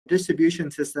distribution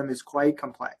system is quite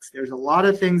complex. There's a lot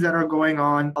of things that are going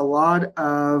on, a lot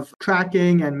of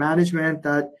tracking and management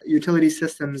that utility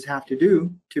systems have to do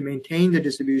to maintain the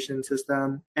distribution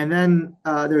system. And then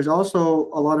there's also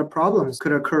a lot of problems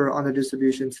could occur on the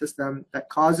distribution system that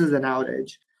causes an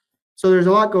outage. So there's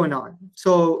a lot going on.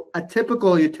 So a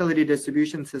typical utility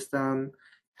distribution system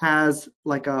has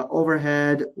like a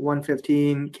overhead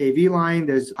 115 kV line.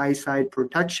 There's high-side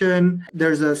protection.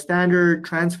 There's a standard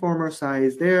transformer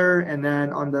size there. And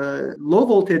then on the low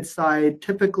voltage side,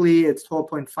 typically it's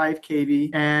 12.5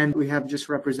 kV. And we have just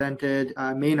represented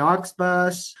main aux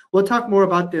bus. We'll talk more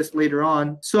about this later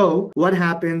on. So what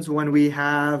happens when we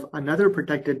have another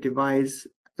protected device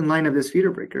in line of this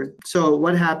feeder breaker? So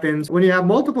what happens when you have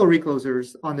multiple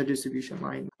reclosers on the distribution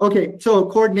line? Okay, so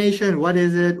coordination, what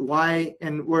is it? Why?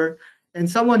 And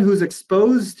someone who's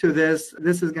exposed to this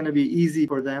is going to be easy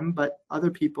for them, but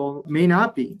other people may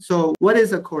not be. So what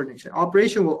is a coordination?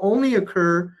 Operation will only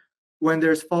occur when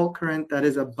there's fault current that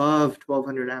is above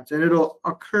 1200 amps, and it'll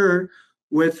occur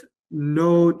with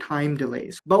no time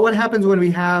delays. But what happens when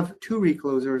we have two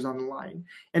reclosers on the line?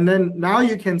 And then now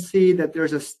you can see that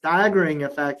there's a staggering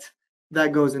effect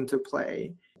that goes into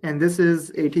play. And this is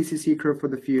a TCC curve for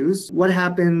the fuse. What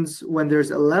happens when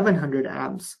there's 1100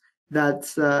 amps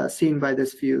that's seen by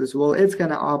this fuse? Well, it's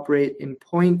going to operate in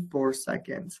 0.4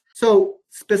 seconds. So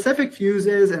specific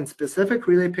fuses and specific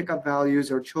relay pickup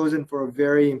values are chosen for a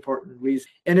very important reason,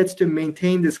 and it's to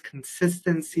maintain this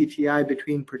consistent CTI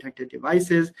between protected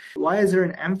devices. Why is there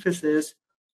an emphasis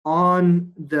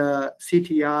on the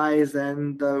CTIs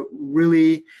and the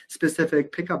really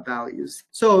specific pickup values?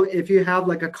 So if you have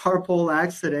like a carpole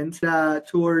accident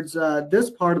towards this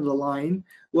part of the line,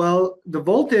 well, the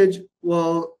voltage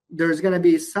there's going to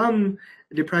be some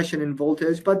depression in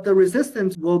voltage, but the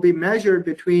resistance will be measured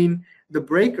between the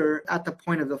breaker at the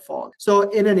point of the fault. So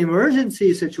in an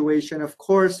emergency situation, of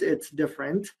course, it's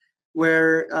different,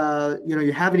 where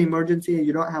you have an emergency and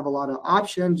you don't have a lot of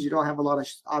options. You don't have a lot of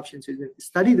options to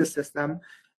study the system.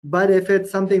 But if it's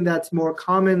something that's more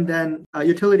common, then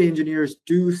utility engineers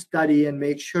do study and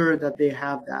make sure that they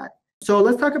have that. So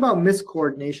let's talk about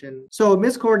miscoordination. So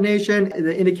miscoordination,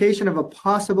 the indication of a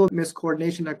possible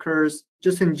miscoordination occurs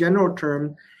just in general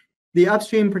term. The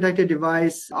upstream protected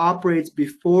device operates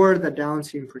before the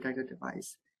downstream protected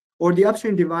device, or the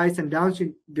upstream device and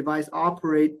downstream device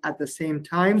operate at the same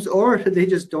times, or they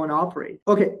just don't operate.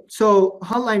 Okay, so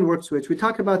hotline work switch, we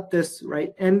talked about this,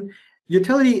 right? And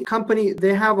utility company,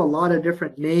 they have a lot of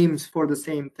different names for the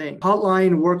same thing.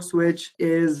 Hotline work switch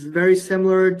is very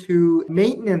similar to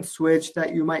maintenance switch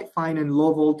that you might find in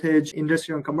low voltage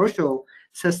industrial and commercial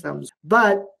systems.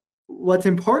 But what's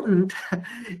important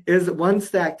is once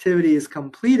the activity is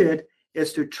completed,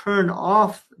 is to turn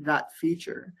off that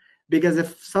feature. Because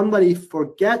if somebody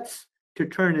forgets to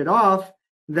turn it off,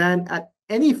 then at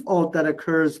any fault that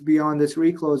occurs beyond this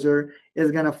recloser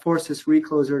is going to force this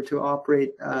recloser to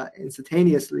operate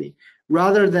instantaneously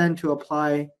rather than to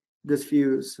apply this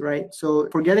fuse, right? So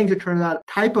forgetting to turn that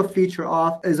type of feature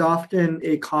off is often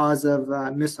a cause of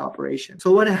misoperation.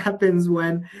 So what happens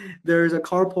when there's a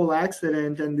carpole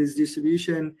accident and these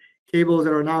distribution cables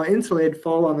that are now insulated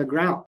fall on the ground?